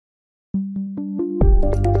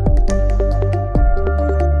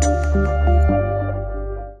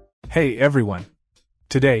Hey everyone!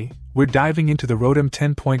 Today, we're diving into the ROADOM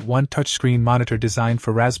 10.1 touchscreen monitor designed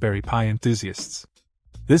for Raspberry Pi enthusiasts.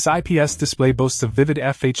 This IPS display boasts a vivid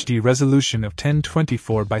FHD resolution of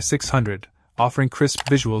 1024 by 600, offering crisp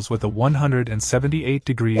visuals with a 178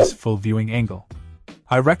 degrees full viewing angle.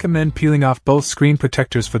 I recommend peeling off both screen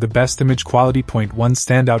protectors for the best image quality. One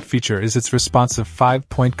standout feature is its responsive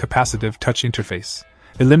 5-point capacitive touch interface,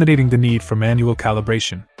 eliminating the need for manual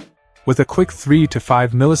calibration. With a quick 3 to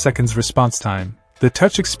 5 milliseconds response time, the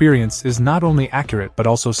touch experience is not only accurate but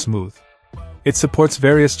also smooth. It supports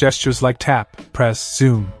various gestures like tap, press,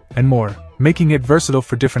 zoom, and more, making it versatile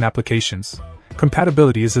for different applications.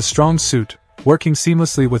 Compatibility is a strong suit, working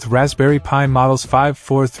seamlessly with Raspberry Pi models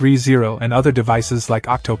 5430 and other devices like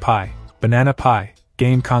Octopi, Banana Pi,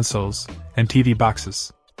 game consoles, and TV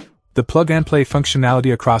boxes. The plug-and-play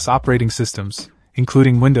functionality across operating systems,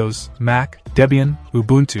 including Windows, Mac, Debian,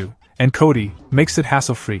 Ubuntu, and Kodi, makes it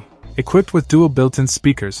hassle-free. Equipped with dual built-in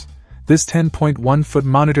speakers, this 10.1-foot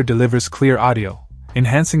monitor delivers clear audio,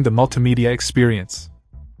 enhancing the multimedia experience.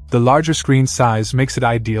 The larger screen size makes it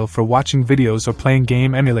ideal for watching videos or playing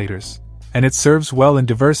game emulators, and it serves well in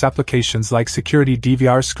diverse applications like security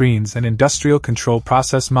DVR screens and industrial control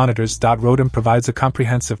process monitors. ROADOM provides a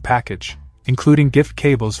comprehensive package, including gift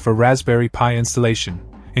cables for Raspberry Pi installation,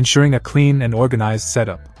 ensuring a clean and organized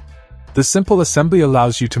setup. The simple assembly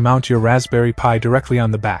allows you to mount your Raspberry Pi directly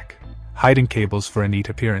on the back, hiding cables for a neat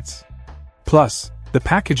appearance. Plus, the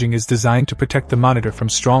packaging is designed to protect the monitor from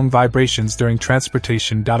strong vibrations during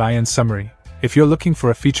transportation. In summary, if you're looking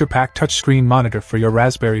for a feature-packed touchscreen monitor for your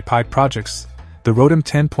Raspberry Pi projects, the ROADOM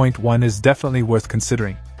 10.1 is definitely worth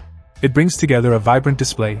considering. It brings together a vibrant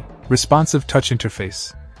display, responsive touch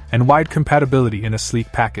interface, and wide compatibility in a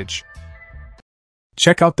sleek package.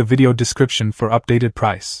 Check out the video description for updated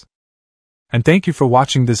price. And thank you for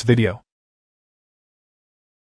watching this video.